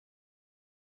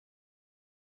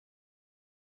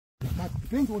but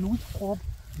depends on which crop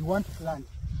you want to plant.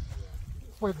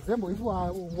 For example, if you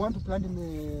want to plant in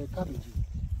the cabbages,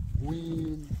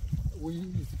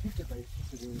 it's 50 by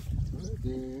 50,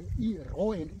 the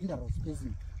row and interrow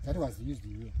spacing that was used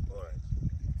here. All right.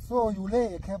 So you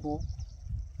lay a cable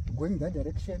going that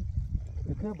direction,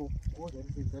 the cable goes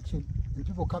that direction, and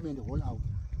people come and haul out.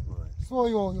 Right. So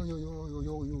you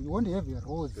want to have a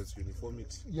rows. There's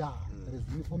uniformity. Yeah, there is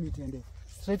uniformity and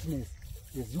straightness,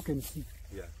 as you can see.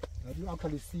 Yeah. That you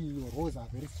actually see your rows are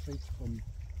very straight from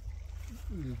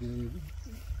the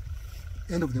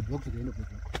end of the block to the end of the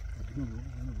block.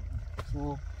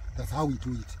 So that's how we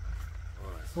do it.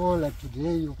 All right. So like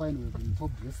today you find we've been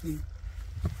top dressing.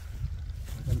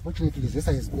 But unfortunately this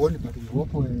is gone, but we hope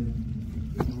before the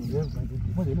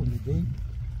end of the day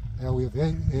we have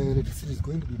electricity is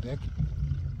going to be back,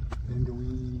 and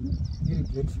we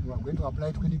are going to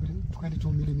apply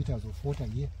 22 millimeters of water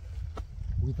here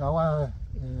with our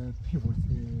pivot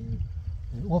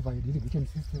overhead irrigation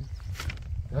system.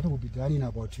 That will be done in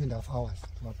about 2.5 hours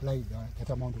to apply that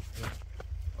amount of water.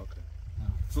 Okay.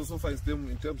 So far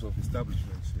in terms of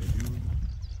establishment, have you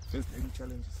faced any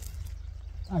challenges?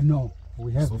 No,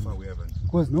 we haven't. So far we haven't.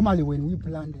 Because normally when we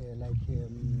plant,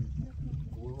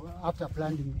 after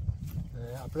planting,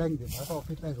 applying the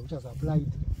fertilizer which was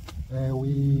applied,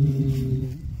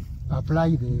 we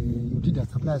apply the utility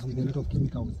supplies with a lot of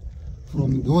chemicals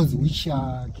from those which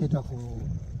cater for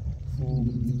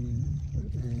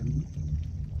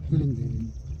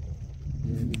killing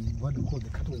what we call the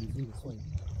cutworms in the soil.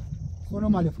 So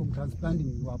normally from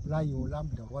transplanting you apply your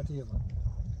lambda whatever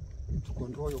to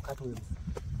control your cutworms.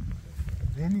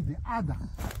 Then the other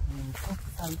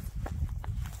pesticides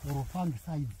or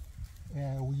fungicides,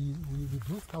 we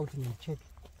do scouting and check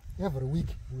every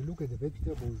week. We look at the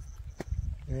vegetables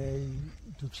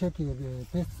to check the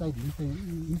pesticide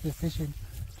infestation,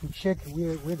 to check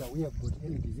whether we have got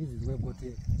any diseases. We have got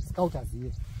scouters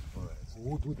here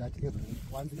who do that every week.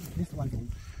 At least one day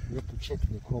we have to check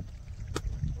the crop.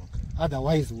 Okay.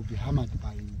 Otherwise we'll be hammered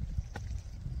by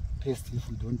pests if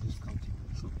we don't do scouting.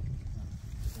 Sure.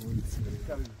 So it's the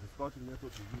scouting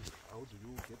method you use, how do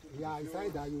you get it? yeah, it's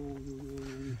either you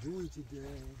do it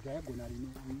diagonally,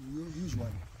 usually.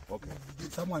 Okay.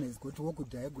 If someone is going to walk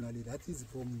diagonally, that is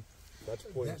from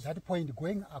that point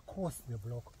going across the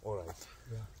block. All right.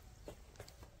 Yeah.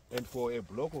 And for a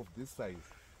block of this size,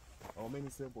 how many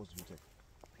samples do you take?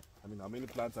 I mean, how many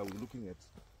plants are we looking at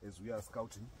as we are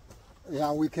scouting?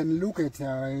 Yeah, we can look at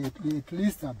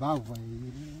least above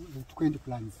 20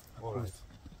 plants. All right.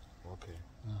 Okay.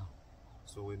 Yeah.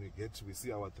 So when we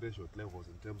see our threshold levels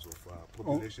in terms of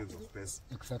populations of pests.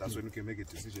 Exactly. That's when we can make a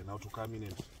decision how to come in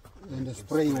and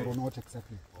spray or not,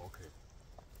 exactly. Okay.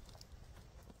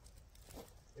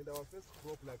 And our first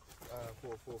crop, like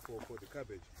for the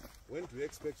cabbage, when do you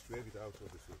expect to have it out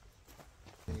of the field?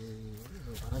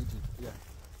 Variety. Yeah.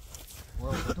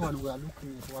 Well, that one we are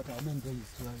looking at what our main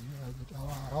days,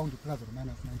 around plus or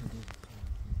minus 90 days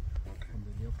from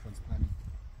the day of transplanting.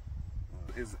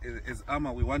 As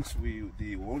AMA, we want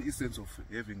the whole essence of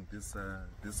having this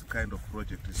kind of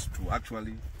project is to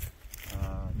actually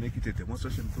make it a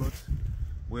demonstration plot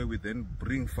where we then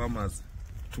bring farmers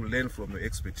to learn from your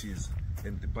expertise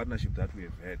and the partnership that we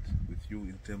have had with you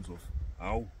in terms of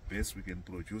how best we can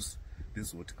produce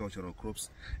these horticultural crops,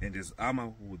 and as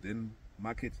AMA will then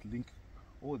market link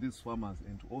all these farmers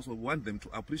and also want them to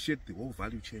appreciate the whole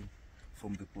value chain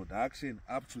from the production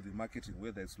up to the marketing,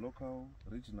 whether it's local,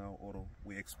 regional, or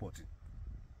we're exporting.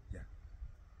 Yeah.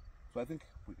 So I think,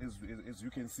 as you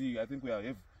can see, I think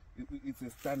it's a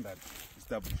standard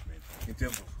establishment in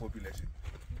terms of population.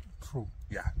 True.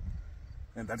 Yeah.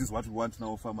 And that is what we want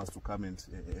now farmers to come and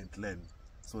learn.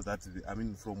 So that, I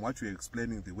mean, from what you're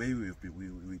explaining, the way we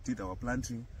did our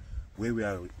planting, where we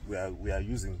are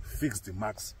using fixed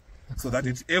marks, so that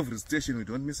at every station we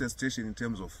don't miss a station in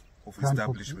terms of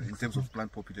establishment, in terms of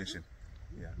plant population.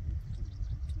 Yeah.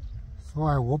 So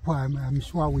I hope, I'm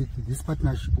sure with this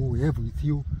partnership we have with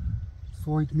you,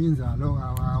 so it means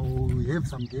we have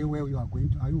some day where you are going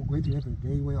to, you going to have a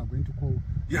day where you are going to call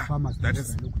farmers?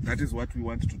 That is what we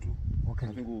want to do. Okay.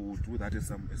 I think we will do that at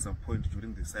some point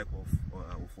during the cycle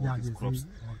of all these crops.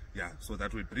 Yeah, so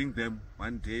that we bring them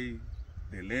one day,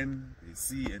 they learn, they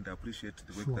see and appreciate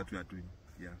the work that we are doing.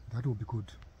 Yeah. That will be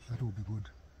good. That will be good.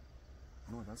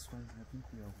 No, that's fine. I think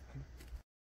we are okay.